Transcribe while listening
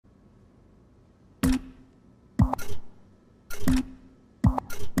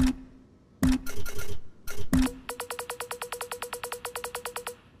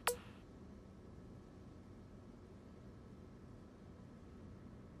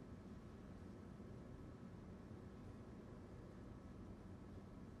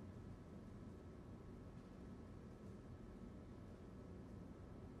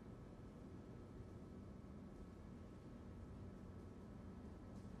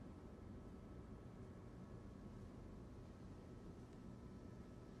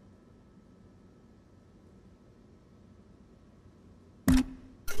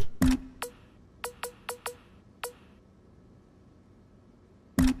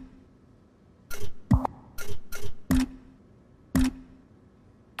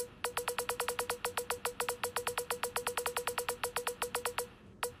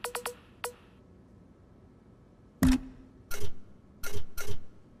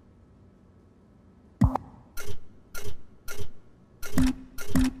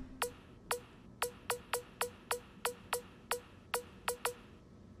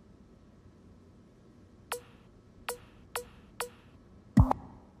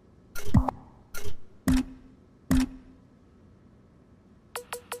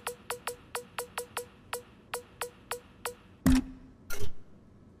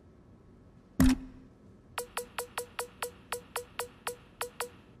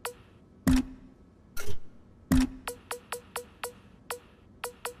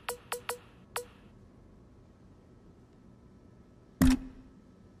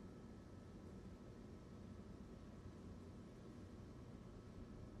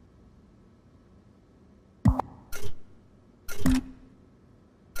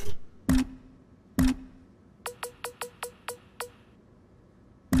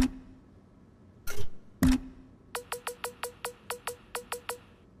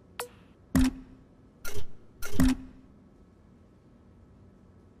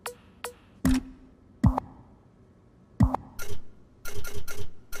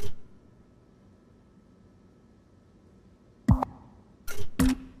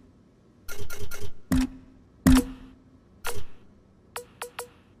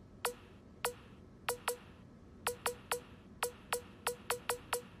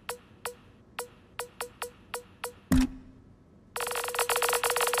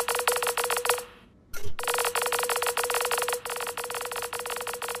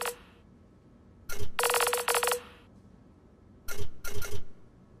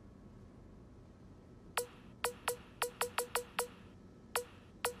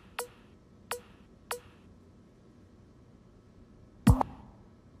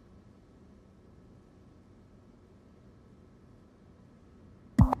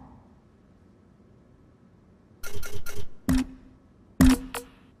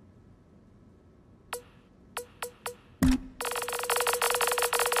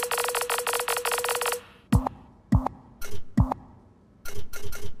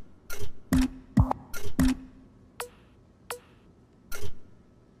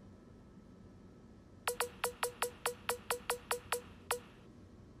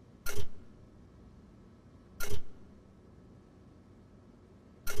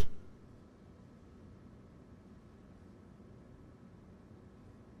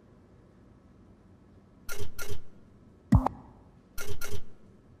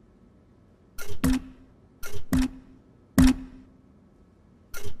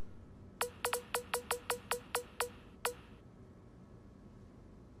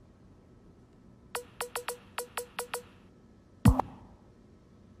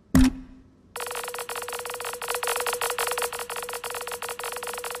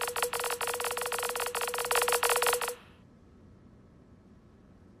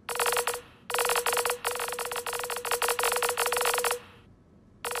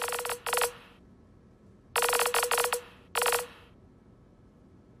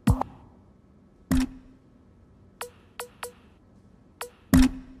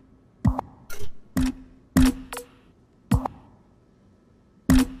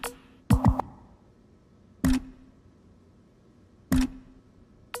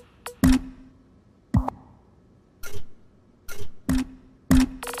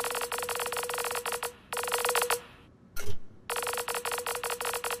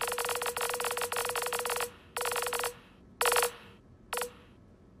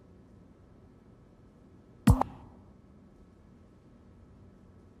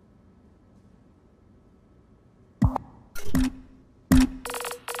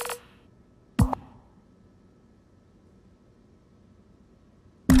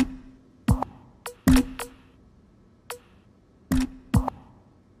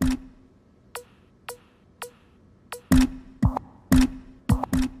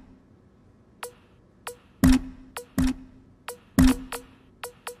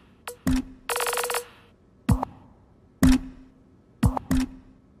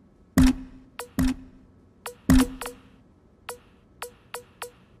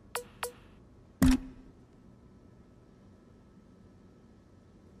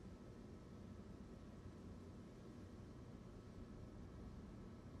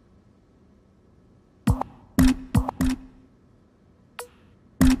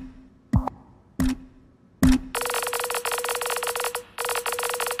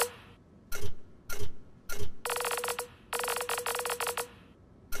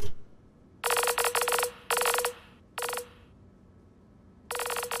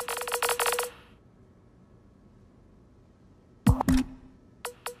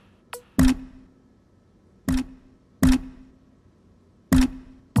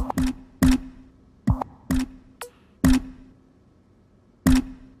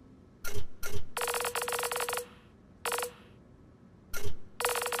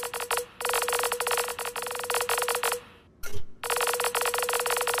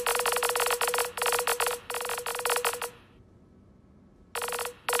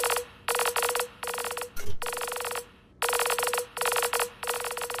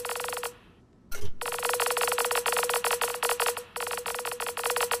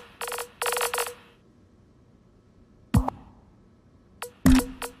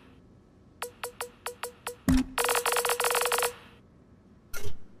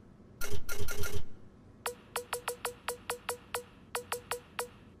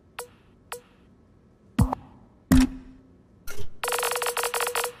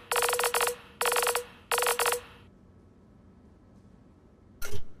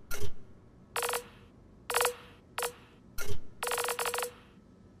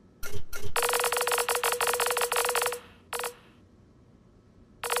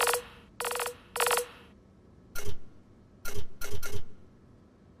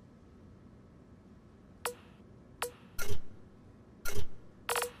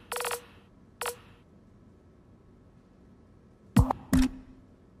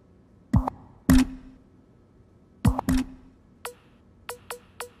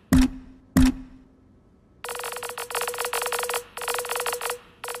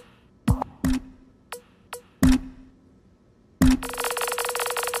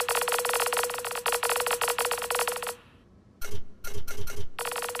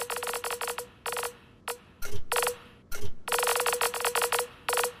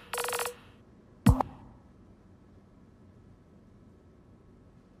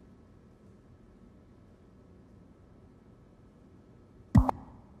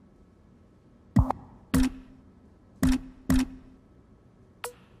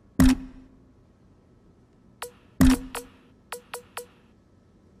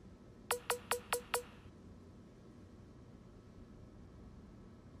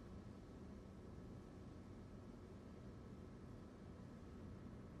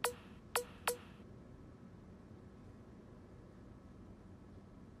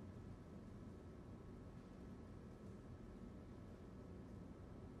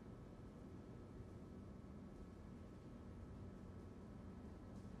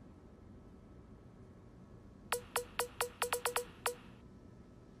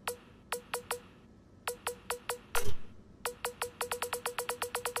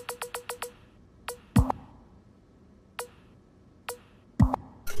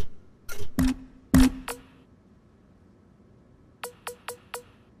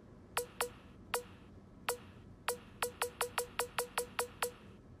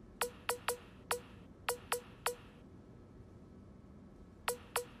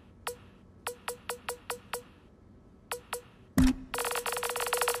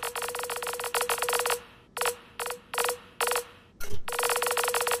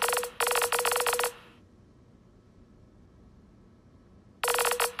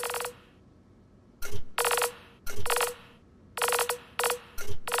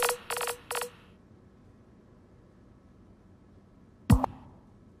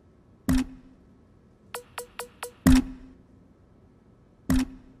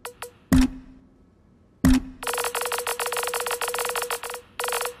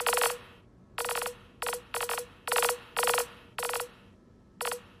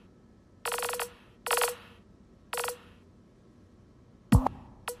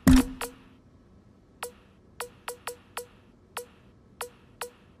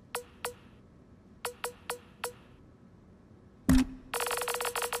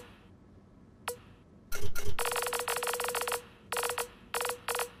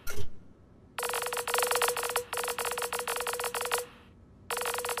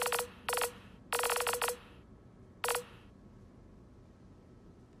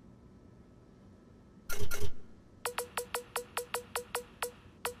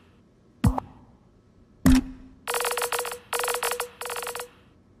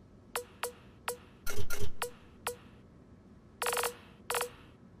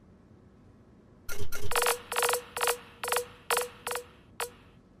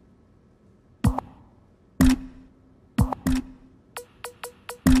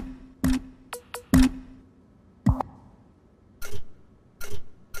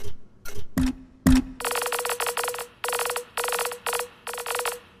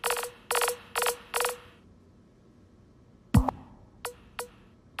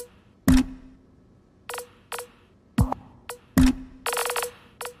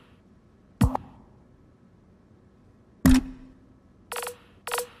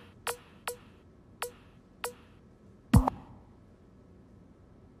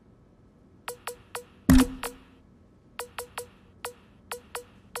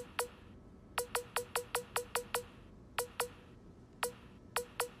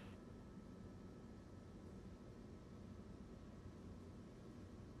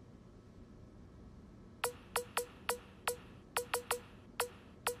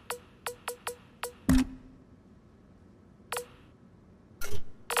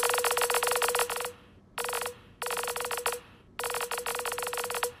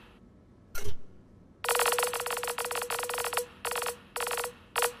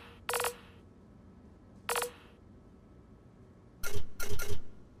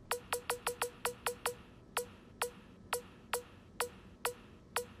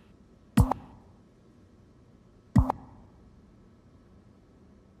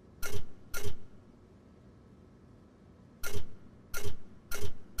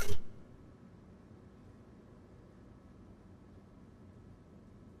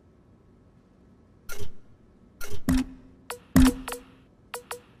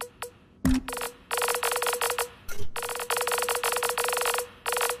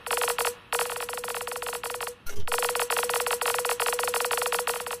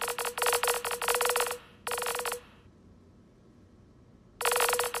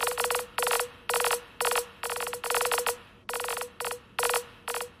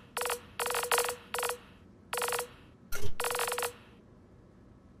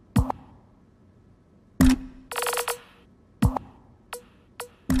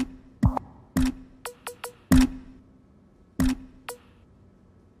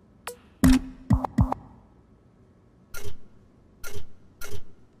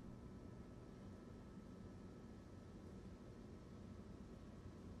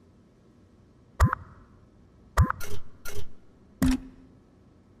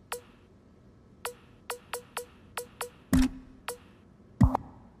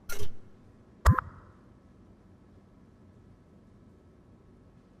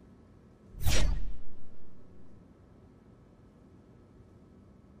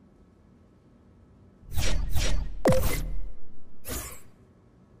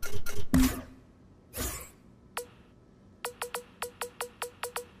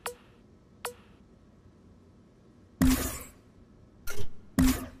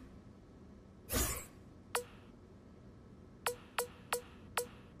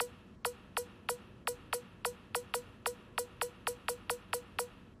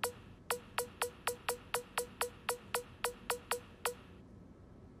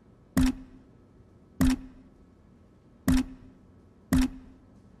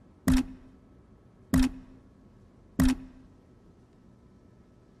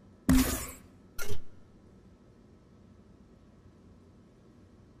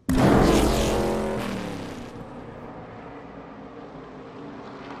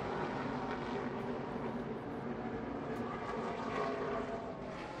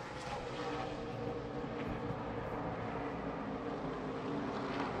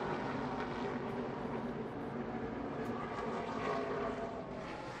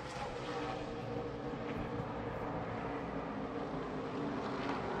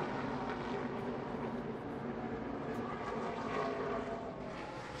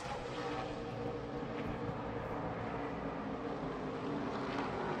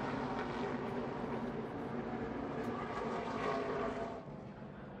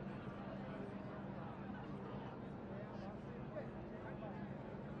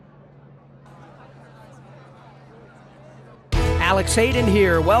Alex Hayden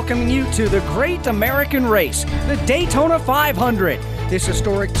here, welcoming you to the Great American Race, the Daytona 500. This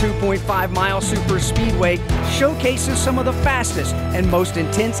historic 2.5-mile super speedway showcases some of the fastest and most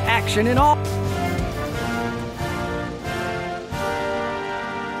intense action in all.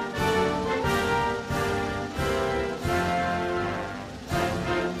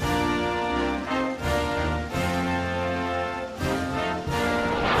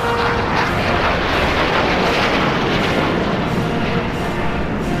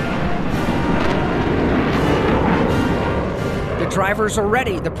 Drivers are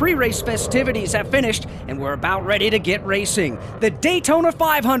ready, the pre-race festivities have finished, and we're about ready to get racing. The Daytona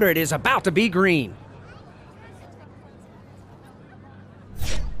 500 is about to be green.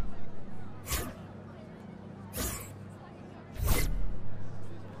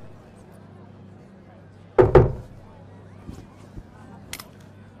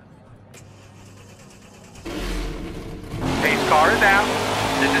 Pace car is out.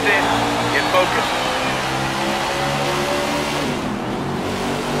 This is it. Get focused.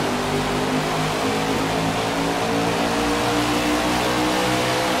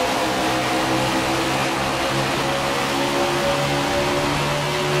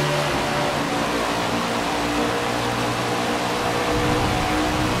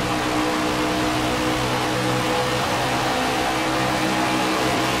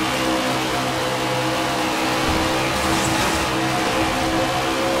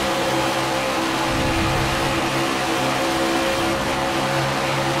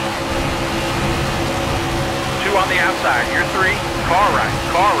 On the outside, you're 3, car right.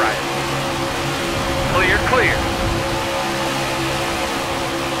 Clear, clear.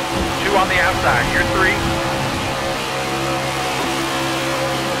 2 on the outside, you're 3.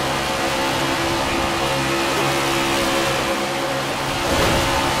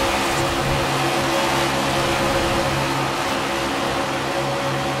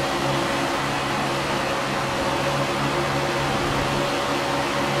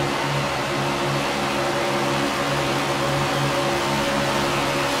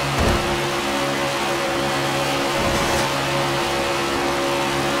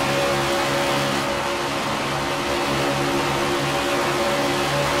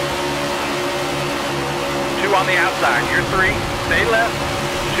 On the outside, you're 3. Stay left.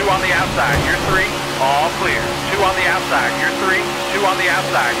 2 on the outside, you're 3. All clear. 2 on the outside, you're 3. 2 on the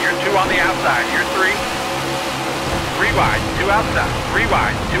outside, you're 2 on the outside, you're 3. 3 wide, 2 outside. 3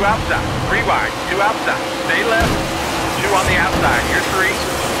 wide, 2 outside. 3 wide, 2 outside. Stay left. 2 on the outside, you're 3.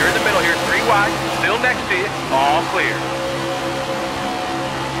 You're in the middle here, 3 wide. Still next to you. All clear.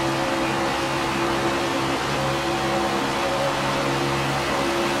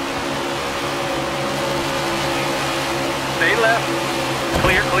 Stay left.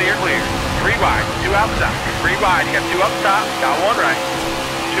 Clear, clear, clear. 3 wide, 2 outside. 3 wide, you got 2 up top, got 1 right.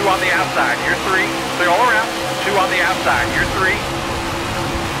 2 on the outside, you're 3. Clear all around. 2 on the outside, you're 3.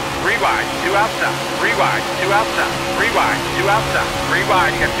 3 wide, 2 outside. 3 wide, 2 outside. 3 wide, 2 outside. 3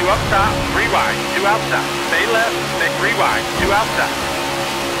 wide, you got 2 up top. 3 wide, 2 outside. Stay left. Stay 3 wide, 2 outside.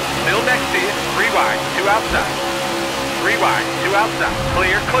 Still next to you. 3 wide, 2 outside. 3 wide, 2 outside.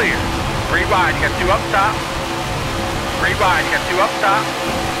 Clear, clear. 3 wide, you got 2 up top. 3 wide, you got 2 up top.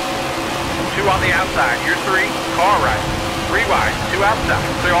 2 on the outside, you're 3. Car right. 3 wide, 2 outside.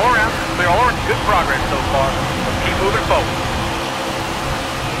 Clear all around. Clear all around. Good progress so far. Let's keep moving forward.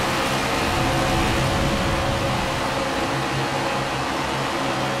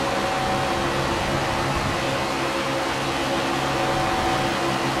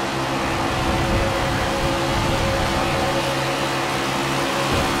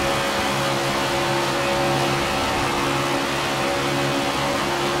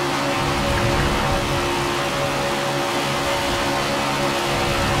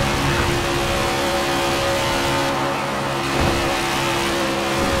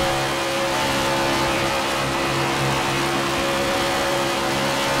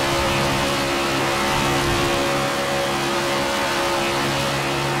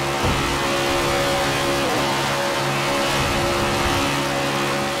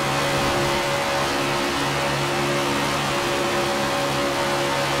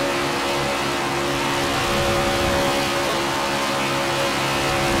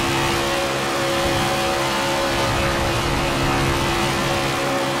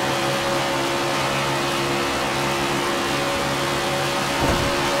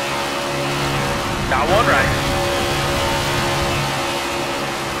 Got 1 right.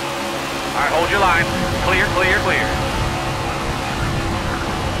 All right, hold your line. Clear, clear, clear.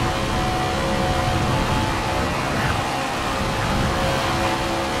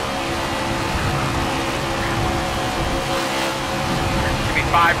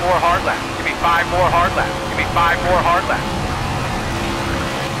 5 more hard laps. Give me 5 more hard laps. Give me 5 more hard laps.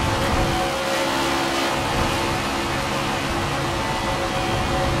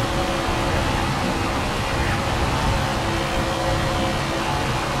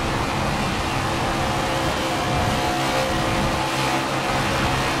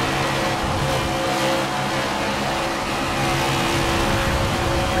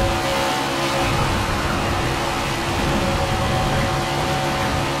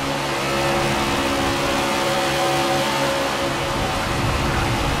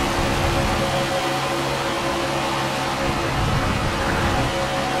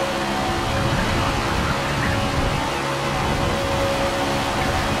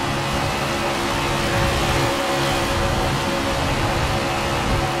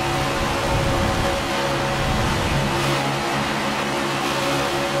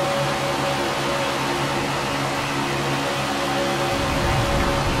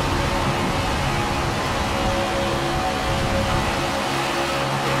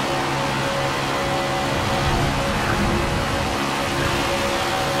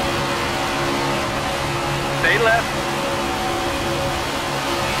 Stay left.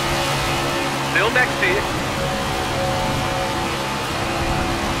 Still next to you.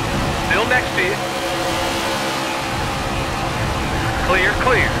 Still next to you. Clear,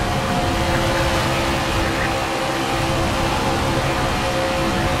 clear.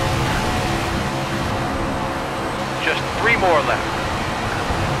 Just 3 more left.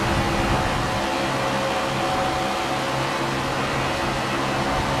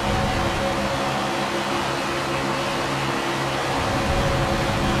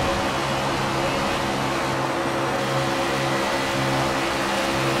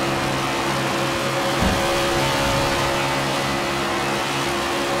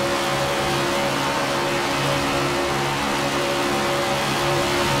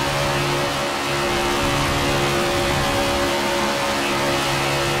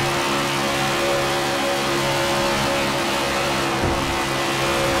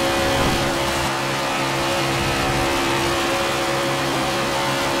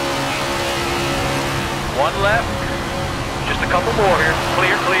 One left. Just a couple more here.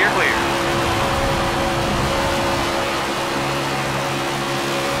 Clear, clear, clear.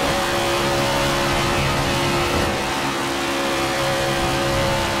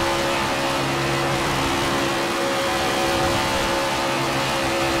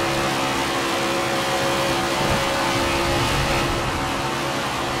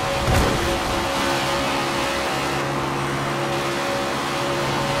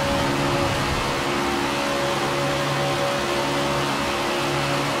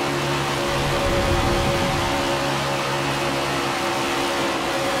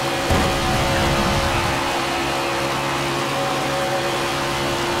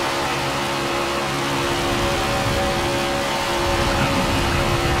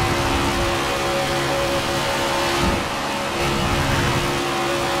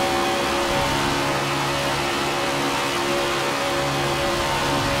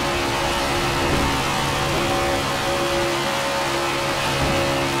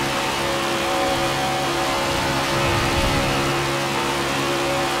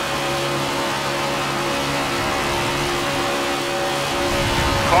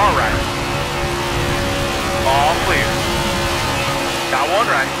 Car right. All clear. Got one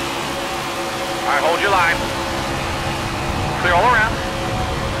right. All right, hold your line. Clear all around.